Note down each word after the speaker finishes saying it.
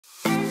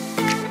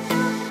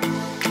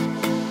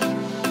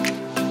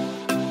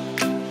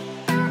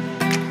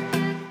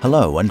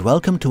Hello and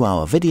welcome to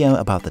our video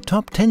about the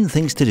top 10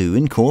 things to do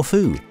in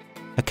Corfu,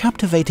 a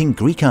captivating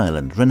Greek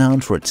island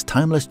renowned for its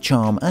timeless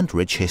charm and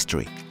rich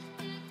history.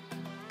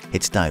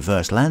 Its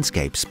diverse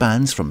landscape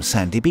spans from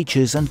sandy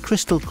beaches and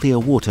crystal clear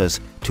waters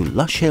to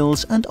lush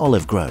hills and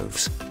olive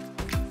groves.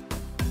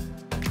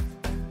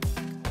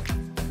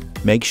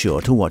 Make sure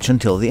to watch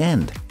until the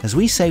end, as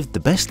we saved the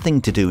best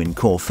thing to do in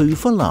Corfu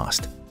for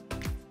last.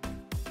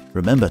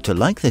 Remember to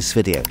like this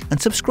video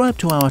and subscribe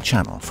to our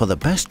channel for the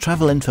best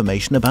travel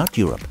information about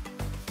Europe.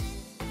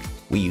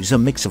 We use a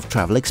mix of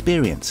travel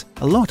experience,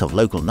 a lot of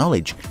local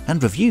knowledge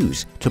and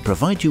reviews to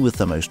provide you with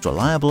the most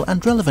reliable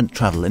and relevant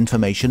travel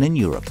information in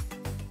Europe.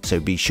 So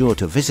be sure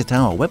to visit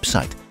our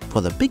website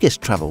for the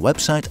biggest travel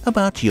website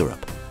about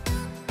Europe.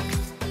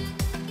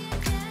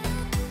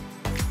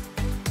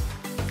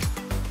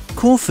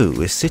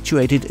 Corfu is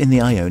situated in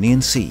the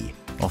Ionian Sea,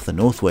 off the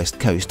northwest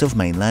coast of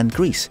mainland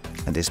Greece,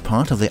 and is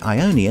part of the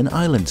Ionian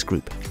Islands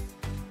group.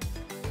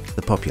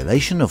 The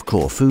population of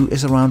Corfu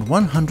is around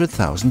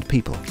 100,000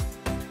 people.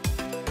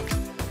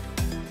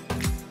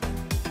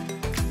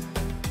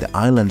 The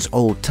island's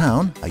Old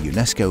Town, a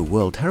UNESCO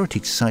World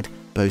Heritage Site,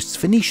 boasts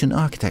Venetian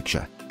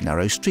architecture,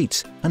 narrow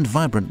streets and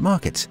vibrant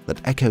markets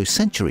that echo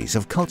centuries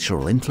of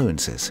cultural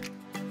influences.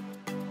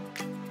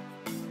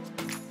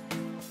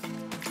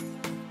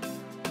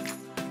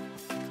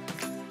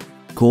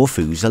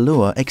 Corfu's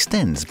allure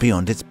extends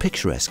beyond its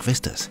picturesque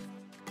vistas.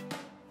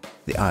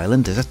 The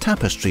island is a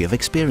tapestry of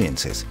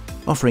experiences,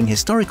 offering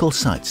historical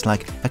sites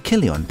like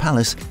Achilleion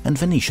Palace and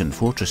Venetian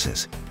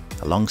fortresses,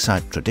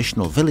 alongside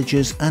traditional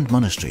villages and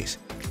monasteries.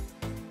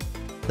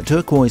 The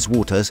turquoise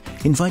waters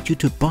invite you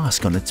to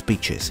bask on its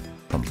beaches,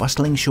 from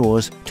bustling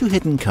shores to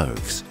hidden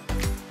coves.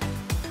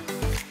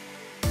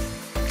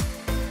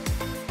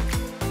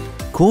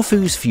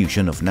 Corfu's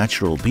fusion of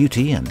natural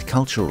beauty and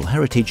cultural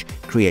heritage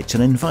creates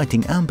an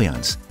inviting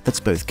ambience that's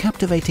both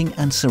captivating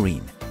and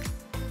serene.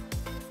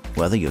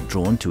 Whether you're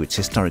drawn to its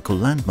historical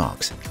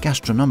landmarks,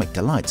 gastronomic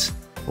delights,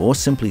 or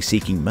simply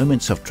seeking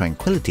moments of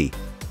tranquility,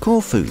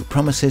 Corfu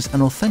promises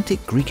an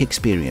authentic Greek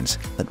experience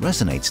that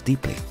resonates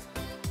deeply.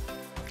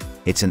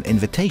 It's an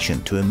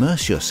invitation to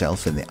immerse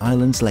yourself in the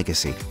island's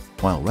legacy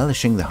while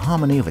relishing the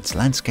harmony of its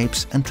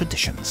landscapes and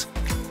traditions.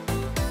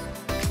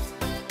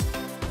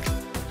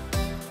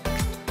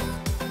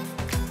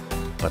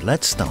 But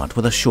let's start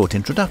with a short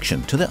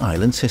introduction to the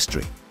island's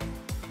history.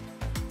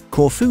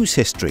 Corfu's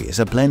history is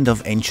a blend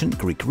of ancient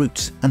Greek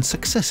roots and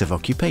successive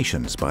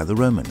occupations by the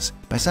Romans,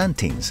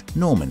 Byzantines,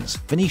 Normans,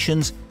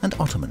 Venetians and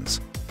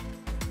Ottomans.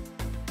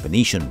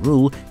 Venetian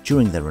rule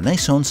during the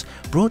Renaissance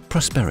brought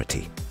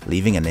prosperity,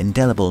 leaving an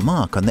indelible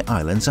mark on the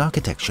island's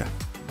architecture.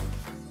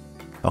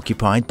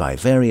 Occupied by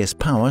various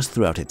powers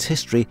throughout its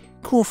history,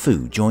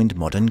 Corfu joined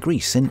modern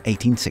Greece in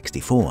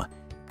 1864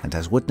 and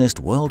has witnessed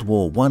World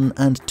War I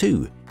and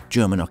II,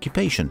 German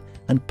occupation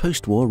and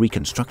post-war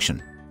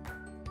reconstruction.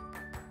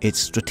 Its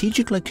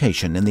strategic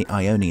location in the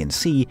Ionian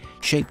Sea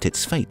shaped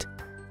its fate,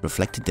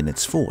 reflected in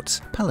its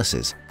forts,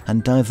 palaces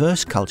and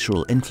diverse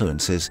cultural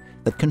influences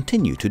that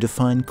continue to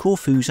define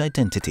Corfu's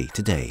identity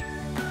today.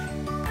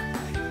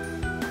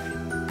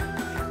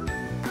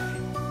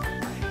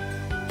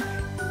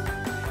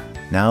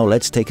 Now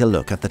let's take a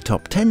look at the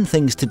top 10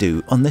 things to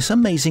do on this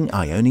amazing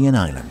Ionian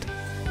island.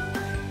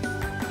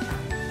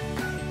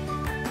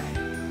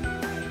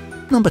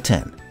 Number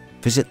 10.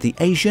 Visit the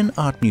Asian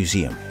Art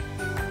Museum.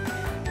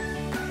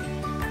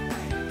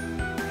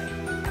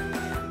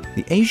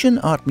 The Asian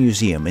Art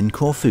Museum in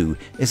Corfu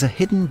is a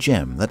hidden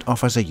gem that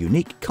offers a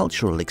unique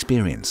cultural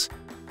experience.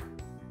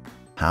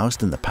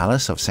 Housed in the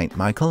Palace of St.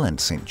 Michael and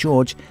St.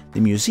 George,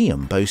 the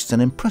museum boasts an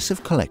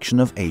impressive collection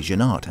of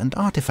Asian art and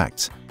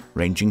artifacts,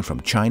 ranging from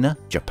China,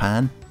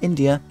 Japan,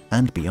 India,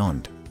 and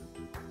beyond.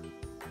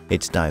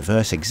 Its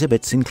diverse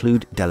exhibits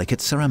include delicate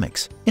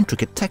ceramics,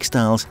 intricate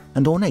textiles,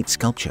 and ornate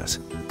sculptures.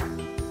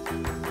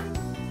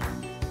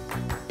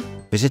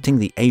 Visiting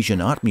the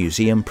Asian Art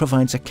Museum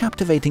provides a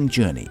captivating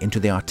journey into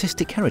the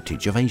artistic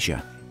heritage of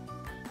Asia.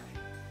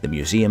 The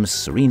museum's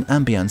serene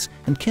ambience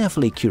and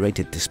carefully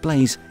curated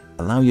displays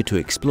allow you to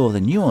explore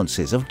the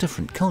nuances of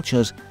different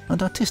cultures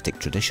and artistic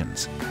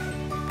traditions.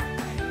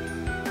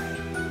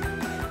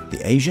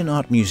 The Asian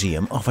Art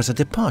Museum offers a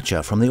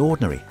departure from the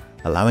ordinary,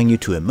 allowing you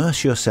to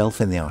immerse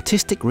yourself in the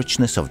artistic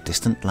richness of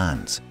distant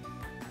lands.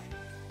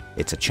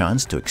 It's a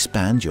chance to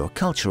expand your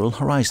cultural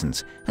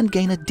horizons and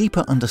gain a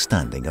deeper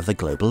understanding of the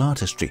global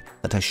artistry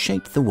that has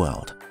shaped the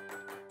world.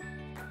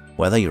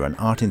 Whether you're an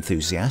art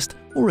enthusiast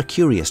or a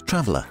curious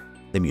traveler,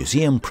 the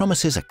museum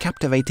promises a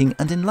captivating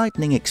and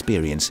enlightening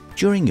experience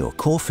during your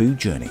Corfu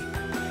journey.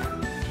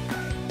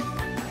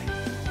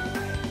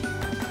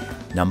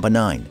 Number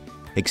 9.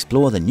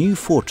 Explore the new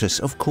fortress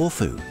of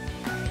Corfu.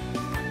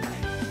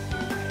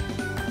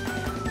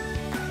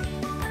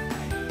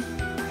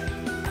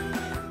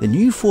 The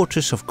new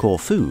fortress of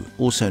Corfu,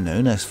 also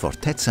known as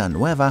Fortezza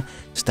Nuova,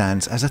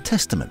 stands as a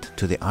testament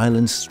to the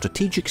island's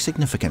strategic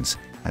significance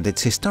and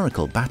its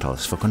historical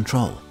battles for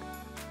control.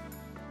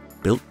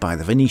 Built by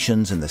the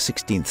Venetians in the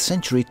 16th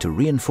century to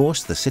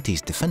reinforce the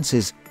city's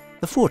defences,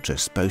 The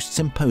fortress boasts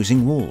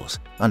imposing walls,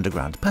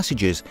 underground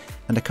passages,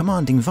 and a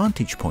commanding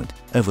vantage point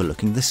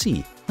overlooking the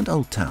sea and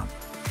Old Town.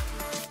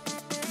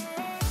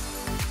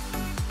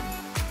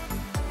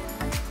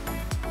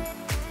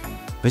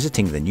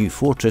 Visiting the new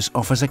fortress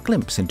offers a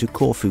glimpse into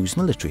Corfu's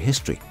military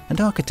history and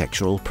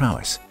architectural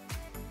prowess.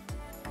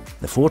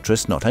 The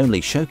fortress not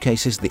only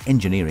showcases the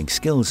engineering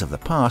skills of the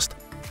past,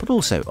 but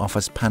also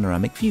offers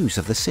panoramic views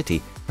of the city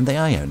and the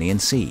Ionian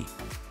Sea.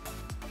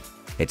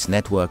 Its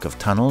network of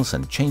tunnels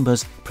and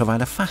chambers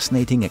provide a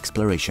fascinating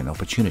exploration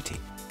opportunity,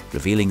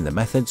 revealing the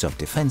methods of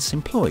defense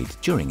employed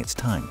during its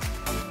time.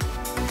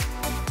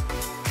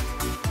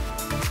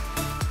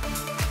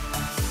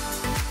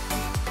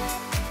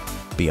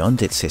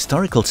 Beyond its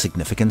historical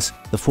significance,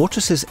 the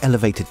fortress's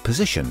elevated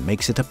position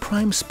makes it a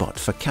prime spot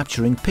for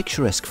capturing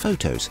picturesque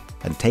photos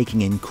and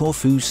taking in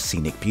Corfu's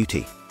scenic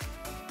beauty.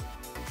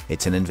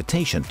 It's an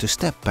invitation to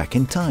step back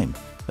in time,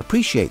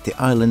 appreciate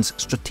the island's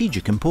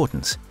strategic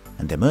importance,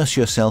 and immerse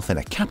yourself in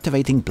a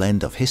captivating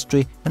blend of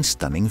history and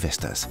stunning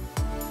vistas.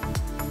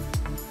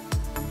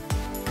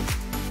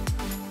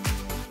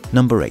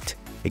 Number 8.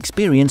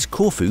 Experience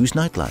Corfu's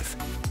nightlife.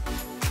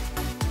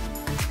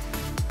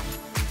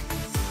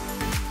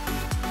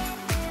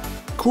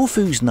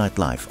 Corfu's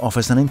nightlife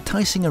offers an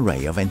enticing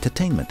array of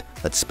entertainment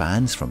that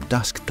spans from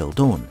dusk till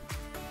dawn.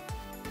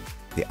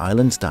 The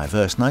island's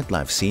diverse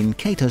nightlife scene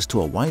caters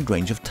to a wide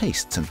range of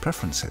tastes and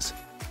preferences.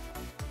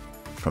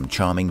 From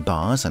charming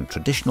bars and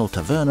traditional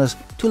tavernas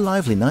to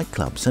lively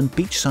nightclubs and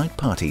beachside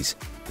parties,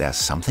 there's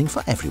something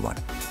for everyone.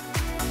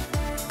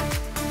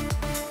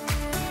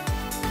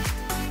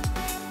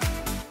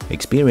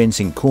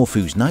 Experiencing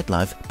Corfu's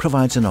nightlife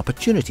provides an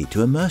opportunity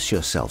to immerse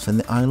yourself in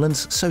the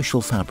island's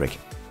social fabric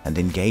and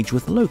engage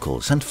with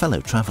locals and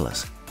fellow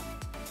travelers.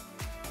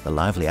 The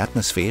lively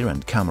atmosphere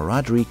and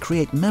camaraderie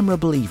create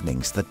memorable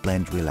evenings that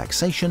blend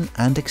relaxation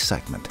and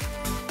excitement.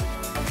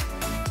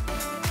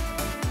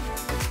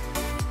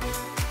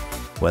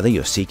 Whether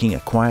you're seeking a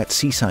quiet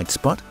seaside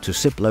spot to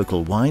sip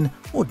local wine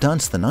or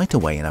dance the night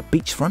away in a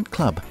beachfront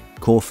club,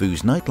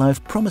 Corfu's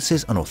nightlife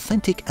promises an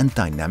authentic and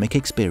dynamic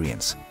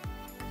experience.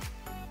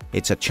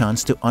 It's a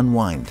chance to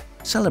unwind,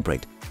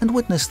 celebrate, and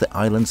witness the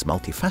island's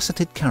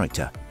multifaceted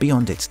character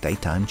beyond its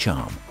daytime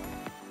charm.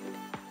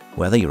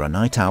 Whether you're a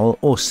night owl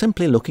or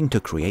simply looking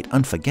to create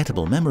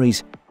unforgettable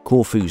memories,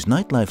 Corfu's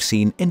nightlife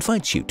scene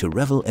invites you to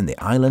revel in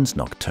the island's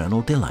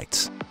nocturnal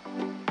delights.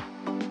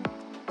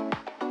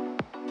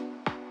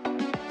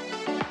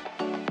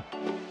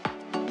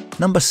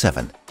 Number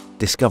 7.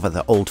 Discover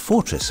the old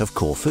fortress of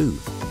Corfu.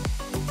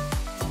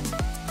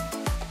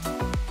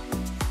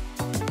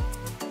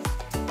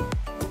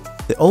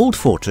 The old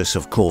fortress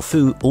of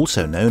Corfu,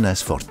 also known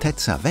as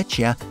Fortezza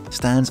Vecchia,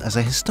 stands as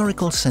a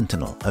historical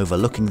sentinel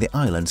overlooking the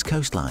island's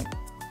coastline.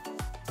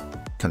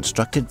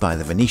 Constructed by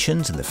the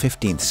Venetians in the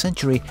 15th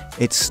century,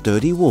 its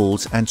sturdy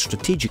walls and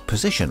strategic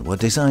position were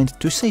designed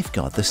to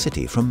safeguard the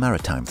city from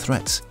maritime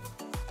threats.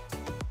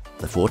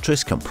 The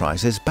fortress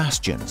comprises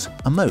bastions,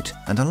 a moat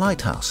and a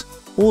lighthouse,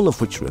 all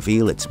of which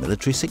reveal its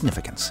military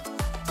significance.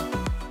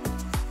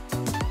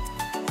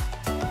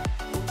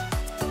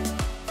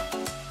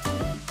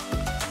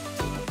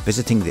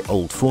 Visiting the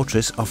old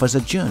fortress offers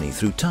a journey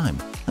through time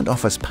and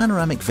offers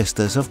panoramic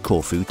vistas of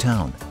Corfu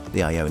town,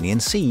 the Ionian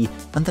Sea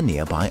and the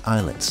nearby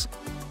islets.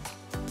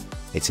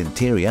 Its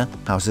interior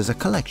houses a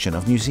collection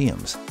of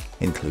museums,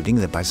 including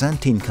the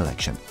Byzantine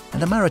collection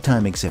and a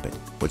maritime exhibit,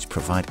 which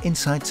provide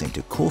insights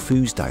into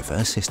Corfu's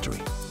diverse history.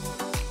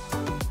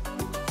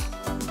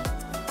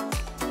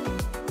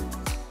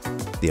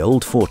 The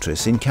old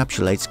fortress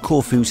encapsulates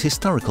Corfu's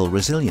historical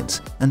resilience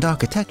and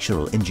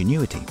architectural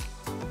ingenuity.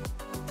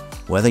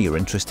 Whether you're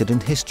interested in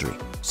history,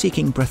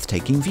 seeking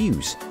breathtaking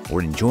views,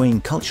 or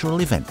enjoying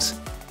cultural events,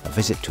 a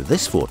visit to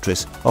this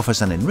fortress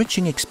offers an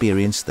enriching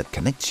experience that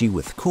connects you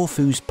with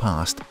Corfu's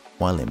past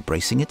while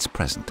embracing its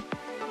present.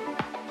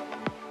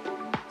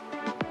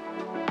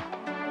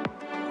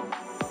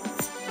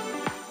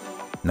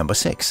 Number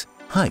 6.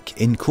 Hike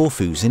in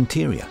Corfu's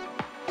interior.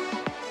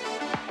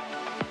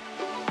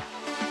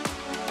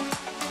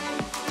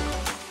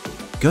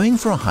 Going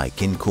for a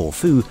hike in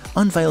Corfu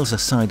unveils a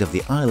side of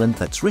the island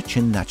that's rich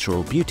in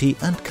natural beauty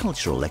and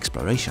cultural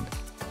exploration.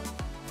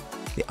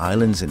 The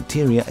island's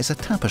interior is a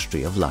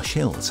tapestry of lush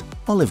hills,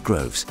 olive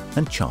groves,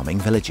 and charming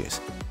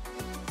villages.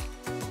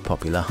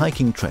 Popular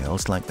hiking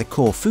trails like the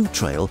Corfu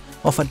Trail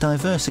offer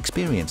diverse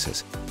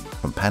experiences,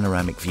 from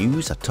panoramic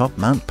views atop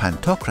Mount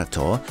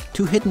Pantokrator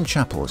to hidden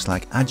chapels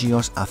like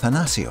Agios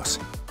Athanasios.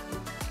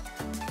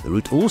 The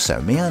route also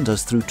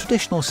meanders through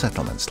traditional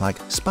settlements like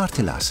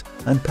Spartilas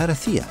and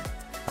Perithia,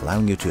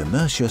 allowing you to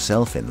immerse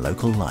yourself in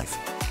local life.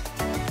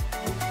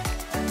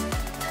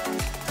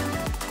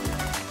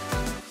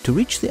 To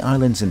reach the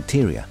island's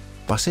interior,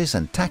 buses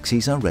and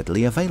taxis are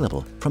readily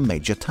available from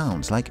major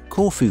towns like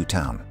Corfu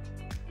town.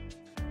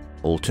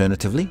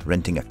 Alternatively,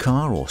 renting a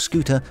car or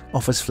scooter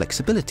offers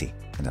flexibility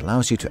and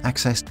allows you to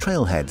access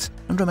trailheads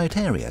and remote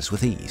areas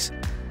with ease.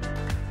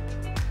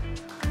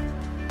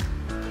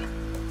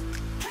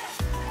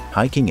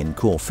 Hiking in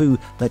Corfu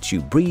lets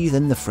you breathe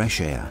in the fresh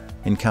air,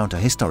 encounter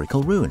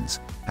historical ruins,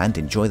 and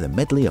enjoy the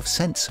medley of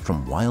scents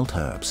from wild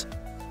herbs.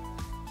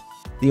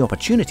 The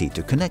opportunity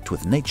to connect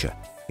with nature,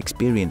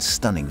 experience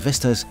stunning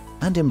vistas,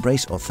 and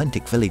embrace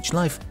authentic village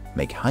life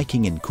make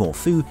hiking in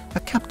Corfu a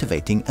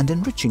captivating and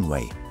enriching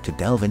way to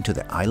delve into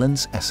the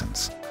island's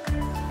essence.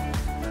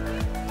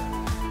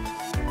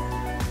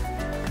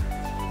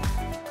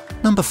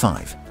 Number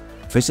 5.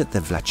 Visit the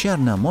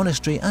Vlacherna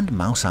Monastery and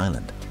Mouse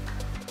Island.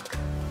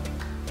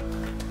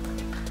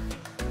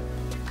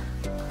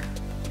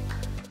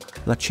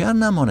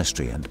 Vlacherna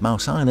Monastery and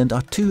Mouse Island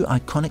are two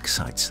iconic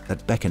sites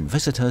that beckon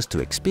visitors to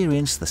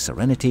experience the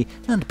serenity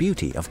and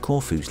beauty of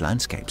Corfu's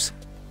landscapes.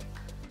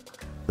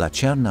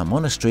 Vlacherna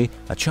Monastery,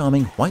 a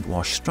charming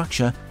whitewashed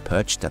structure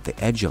perched at the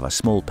edge of a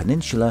small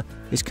peninsula,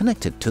 is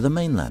connected to the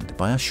mainland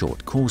by a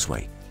short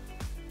causeway.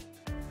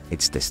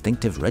 Its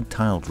distinctive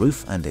red-tiled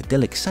roof and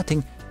idyllic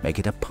setting make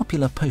it a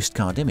popular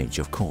postcard image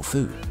of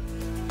Corfu.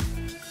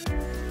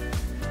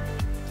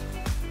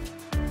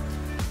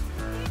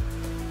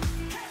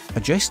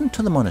 Adjacent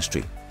to the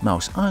monastery,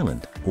 Mouse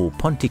Island, or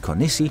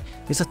Ponticonisi,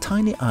 is a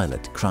tiny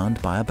islet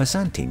crowned by a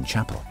Byzantine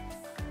chapel.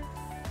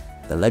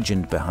 The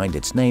legend behind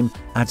its name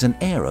adds an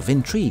air of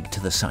intrigue to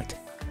the site.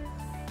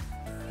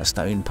 A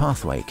stone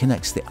pathway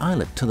connects the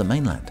islet to the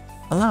mainland,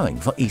 allowing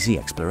for easy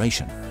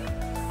exploration.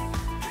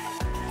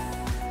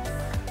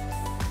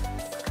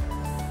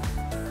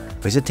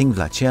 Visiting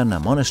Vlacherna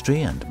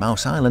Monastery and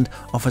Mouse Island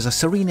offers a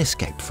serene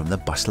escape from the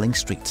bustling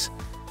streets.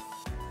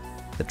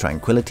 The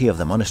tranquility of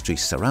the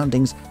monastery's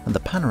surroundings and the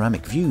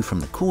panoramic view from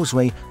the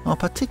causeway are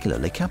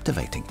particularly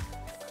captivating.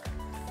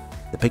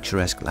 The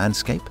picturesque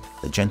landscape,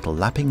 the gentle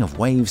lapping of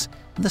waves,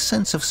 and the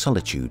sense of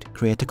solitude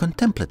create a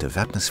contemplative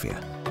atmosphere.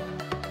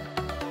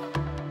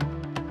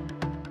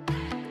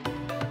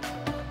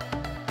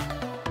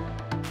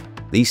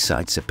 These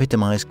sites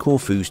epitomize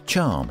Corfu's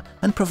charm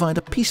and provide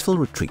a peaceful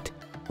retreat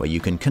where you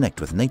can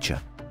connect with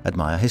nature,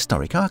 admire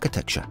historic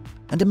architecture,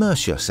 and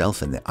immerse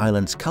yourself in the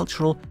island's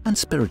cultural and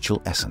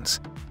spiritual essence.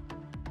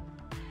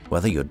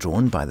 Whether you're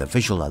drawn by the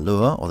visual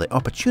allure or the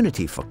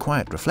opportunity for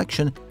quiet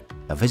reflection,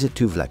 a visit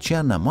to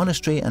Vlacherna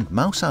Monastery and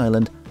Mouse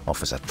Island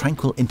offers a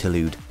tranquil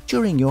interlude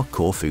during your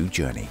Corfu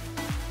journey.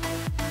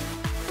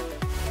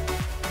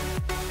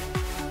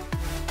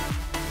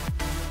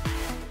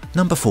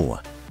 Number 4.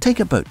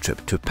 Take a boat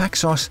trip to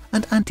Paxos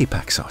and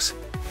Antipaxos.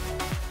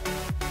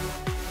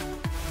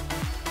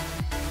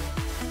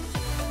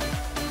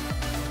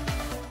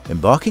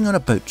 Embarking on a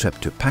boat trip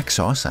to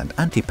Paxos and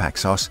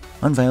Antipaxos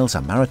unveils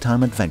a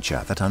maritime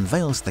adventure that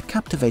unveils the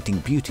captivating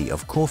beauty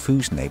of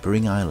Corfu's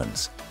neighbouring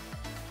islands.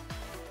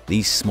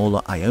 These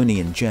smaller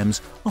Ionian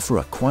gems offer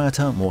a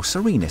quieter, more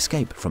serene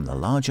escape from the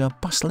larger,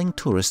 bustling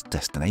tourist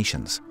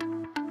destinations.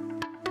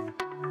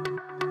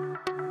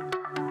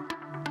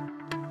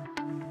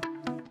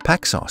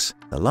 Paxos,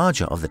 the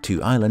larger of the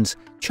two islands,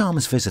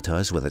 charms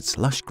visitors with its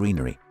lush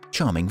greenery,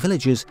 charming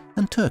villages,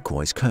 and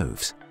turquoise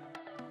coves.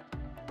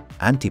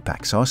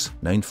 Antipaxos,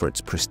 known for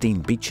its pristine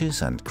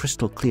beaches and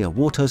crystal-clear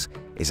waters,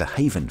 is a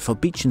haven for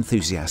beach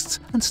enthusiasts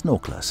and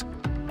snorkelers.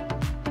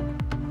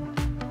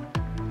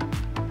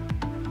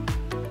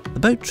 The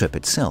boat trip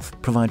itself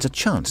provides a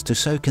chance to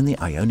soak in the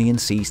Ionian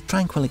Sea's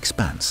tranquil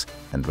expanse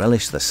and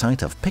relish the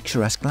sight of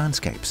picturesque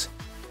landscapes.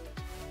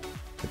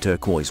 The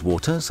turquoise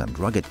waters and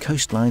rugged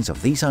coastlines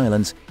of these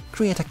islands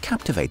create a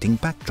captivating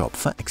backdrop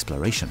for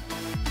exploration.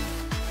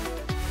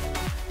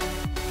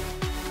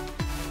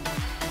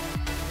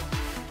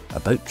 A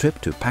boat trip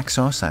to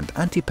Paxos and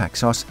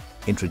Antipaxos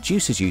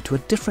introduces you to a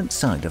different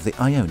side of the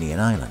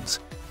Ionian Islands,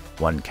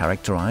 one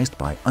characterized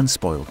by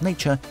unspoiled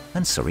nature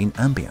and serene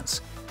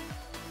ambience.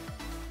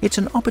 It's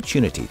an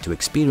opportunity to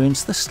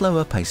experience the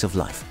slower pace of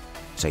life,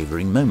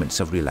 savoring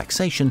moments of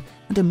relaxation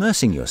and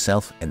immersing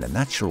yourself in the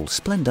natural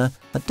splendor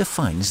that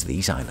defines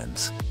these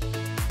islands.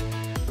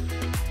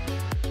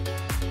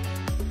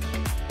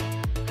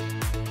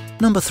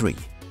 Number 3.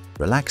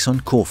 Relax on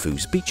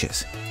Corfu's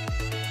beaches.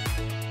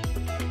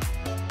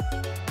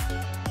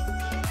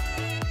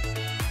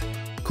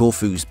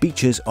 Corfu's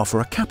beaches offer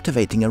a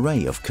captivating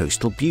array of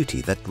coastal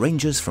beauty that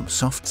ranges from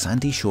soft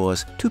sandy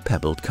shores to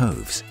pebbled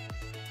coves.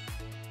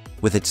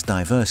 With its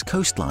diverse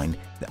coastline,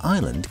 the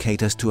island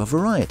caters to a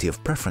variety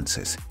of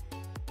preferences.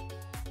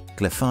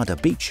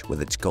 Glyfada Beach,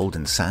 with its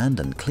golden sand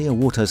and clear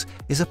waters,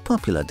 is a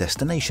popular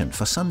destination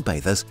for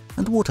sunbathers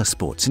and water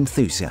sports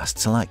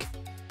enthusiasts alike.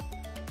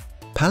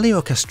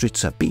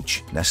 Paleokastrica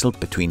Beach, nestled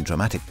between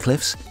dramatic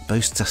cliffs,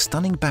 boasts a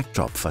stunning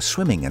backdrop for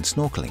swimming and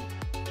snorkeling.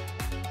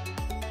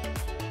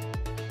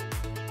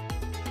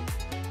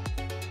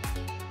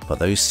 For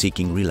those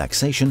seeking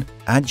relaxation,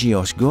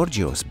 Agios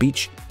Gorgios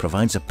Beach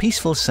provides a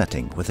peaceful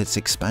setting with its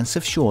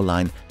expansive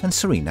shoreline and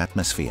serene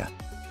atmosphere.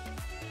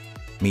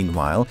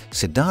 Meanwhile,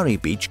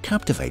 Sidari Beach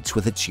captivates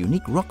with its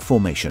unique rock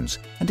formations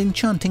and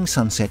enchanting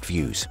sunset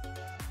views.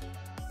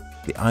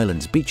 The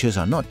island's beaches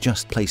are not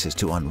just places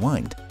to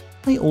unwind,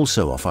 they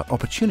also offer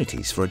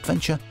opportunities for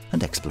adventure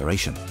and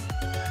exploration.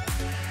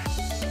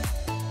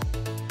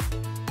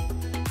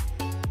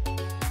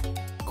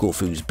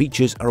 Corfu's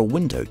beaches are a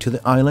window to the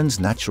island's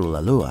natural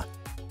allure,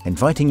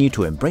 inviting you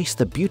to embrace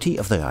the beauty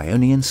of the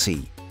Ionian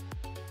Sea.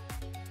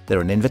 They're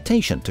an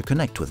invitation to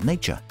connect with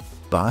nature,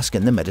 bask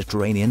in the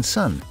Mediterranean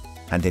sun,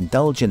 and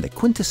indulge in the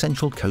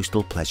quintessential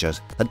coastal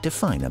pleasures that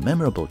define a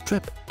memorable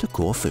trip to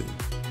Corfu.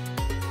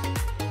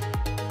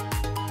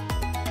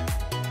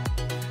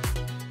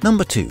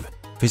 Number 2.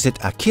 Visit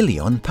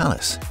Achilleion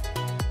Palace.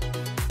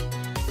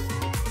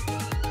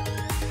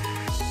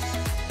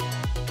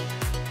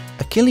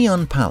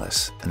 Achilleion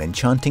Palace, an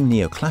enchanting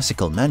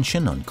neoclassical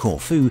mansion on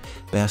Corfu,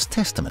 bears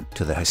testament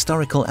to the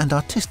historical and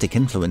artistic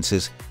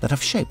influences that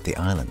have shaped the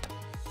island.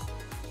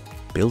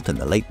 Built in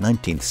the late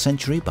 19th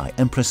century by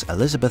Empress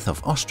Elizabeth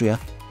of Austria,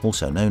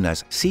 also known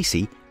as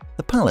Sisi,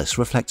 the palace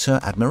reflects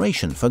her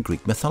admiration for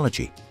Greek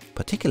mythology,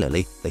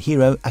 particularly the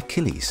hero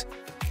Achilles.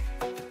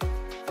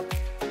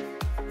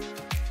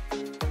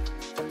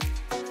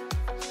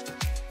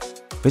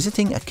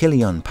 Visiting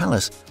Achilleion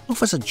Palace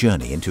offers a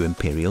journey into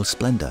imperial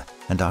splendor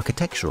and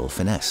architectural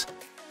finesse.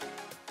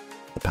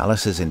 The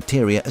palace's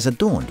interior is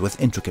adorned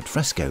with intricate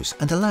frescoes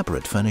and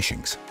elaborate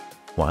furnishings,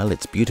 while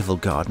its beautiful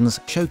gardens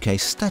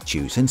showcase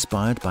statues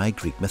inspired by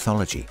Greek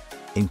mythology,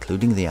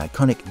 including the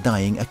iconic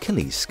dying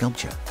Achilles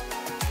sculpture.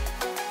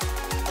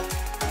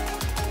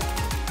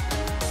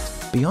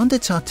 Beyond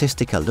its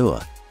artistic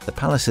allure, the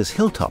palace's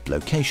hilltop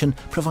location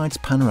provides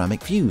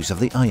panoramic views of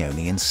the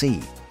Ionian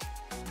Sea.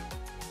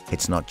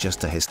 It's not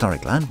just a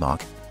historic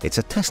landmark, it's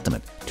a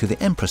testament to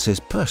the Empress's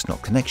personal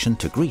connection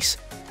to Greece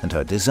and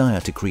her desire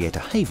to create a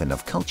haven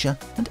of culture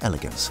and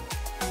elegance.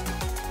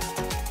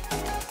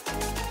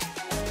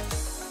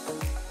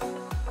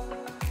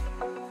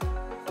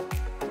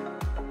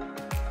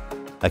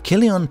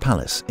 Achilleion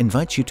Palace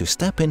invites you to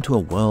step into a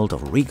world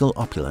of regal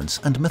opulence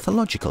and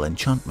mythological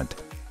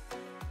enchantment.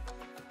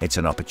 It's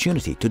an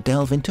opportunity to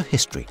delve into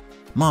history,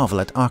 marvel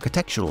at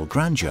architectural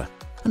grandeur,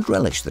 and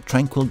relish the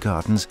tranquil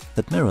gardens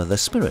that mirror the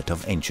spirit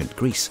of ancient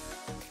Greece.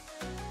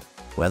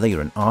 Whether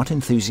you're an art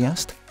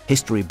enthusiast,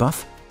 history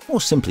buff, or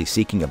simply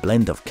seeking a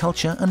blend of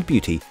culture and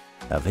beauty,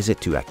 a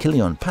visit to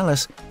Achilleion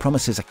Palace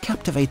promises a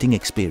captivating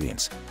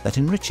experience that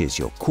enriches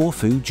your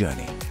Corfu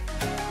journey.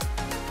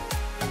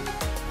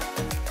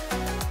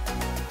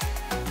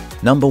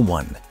 Number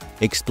 1.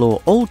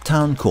 Explore Old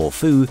Town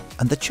Corfu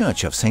and the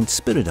Church of St.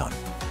 Spyridon.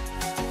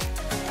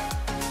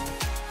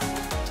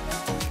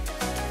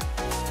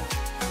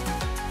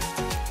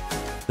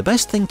 The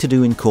best thing to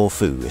do in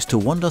Corfu is to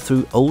wander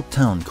through Old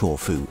Town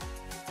Corfu,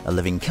 a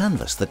living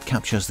canvas that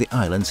captures the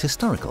island's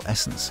historical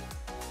essence.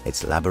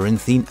 Its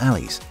labyrinthine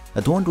alleys,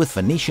 adorned with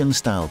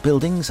Venetian-style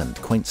buildings and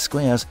quaint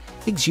squares,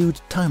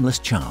 exude timeless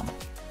charm.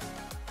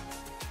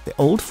 The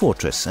old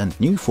fortress and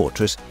new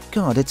fortress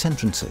guard its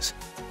entrances,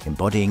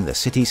 embodying the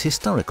city's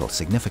historical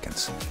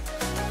significance.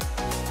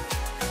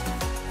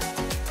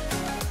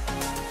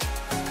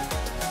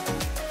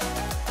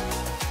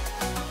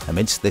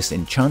 Amidst this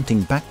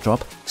enchanting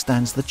backdrop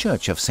stands the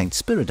Church of St.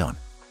 Spyridon,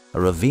 a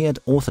revered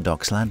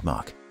Orthodox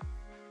landmark.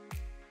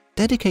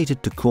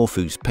 Dedicated to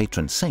Corfu's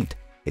patron saint,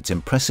 its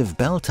impressive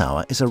bell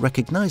tower is a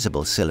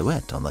recognizable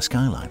silhouette on the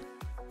skyline.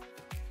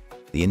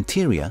 The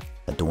interior,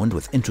 adorned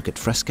with intricate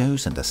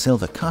frescoes and a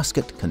silver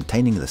casket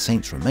containing the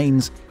saint's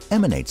remains,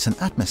 emanates an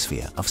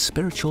atmosphere of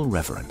spiritual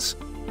reverence.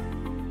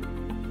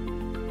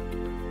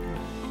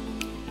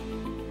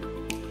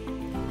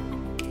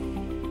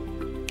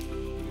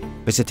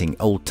 Visiting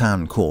Old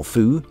Town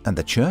Corfu and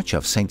the Church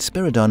of St.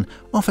 Spyridon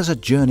offers a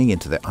journey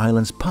into the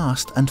island's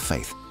past and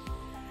faith.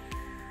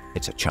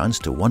 It's a chance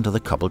to wander the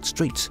cobbled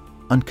streets,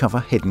 uncover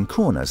hidden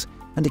corners,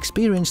 and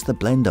experience the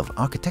blend of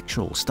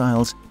architectural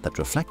styles that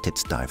reflect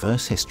its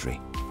diverse history.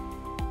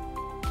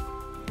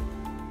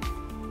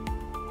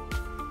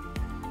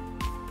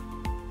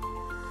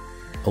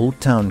 Old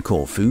Town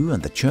Corfu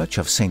and the Church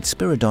of St.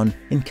 Spyridon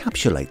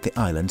encapsulate the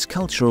island's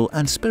cultural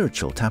and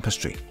spiritual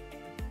tapestry.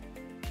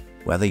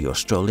 Whether you're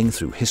strolling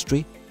through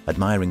history,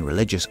 admiring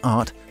religious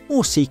art,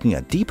 or seeking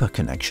a deeper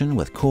connection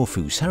with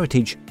Corfu's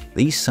heritage,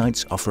 these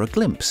sites offer a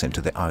glimpse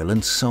into the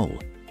island's soul,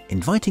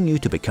 inviting you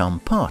to become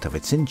part of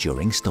its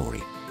enduring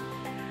story.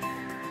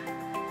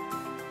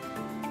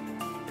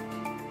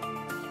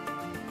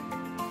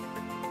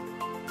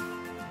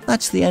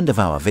 That's the end of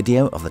our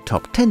video of the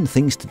top 10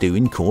 things to do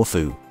in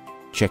Corfu.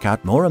 Check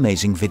out more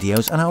amazing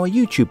videos on our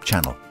YouTube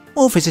channel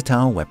or visit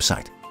our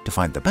website to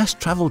find the best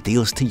travel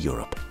deals to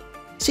Europe.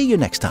 See you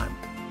next time.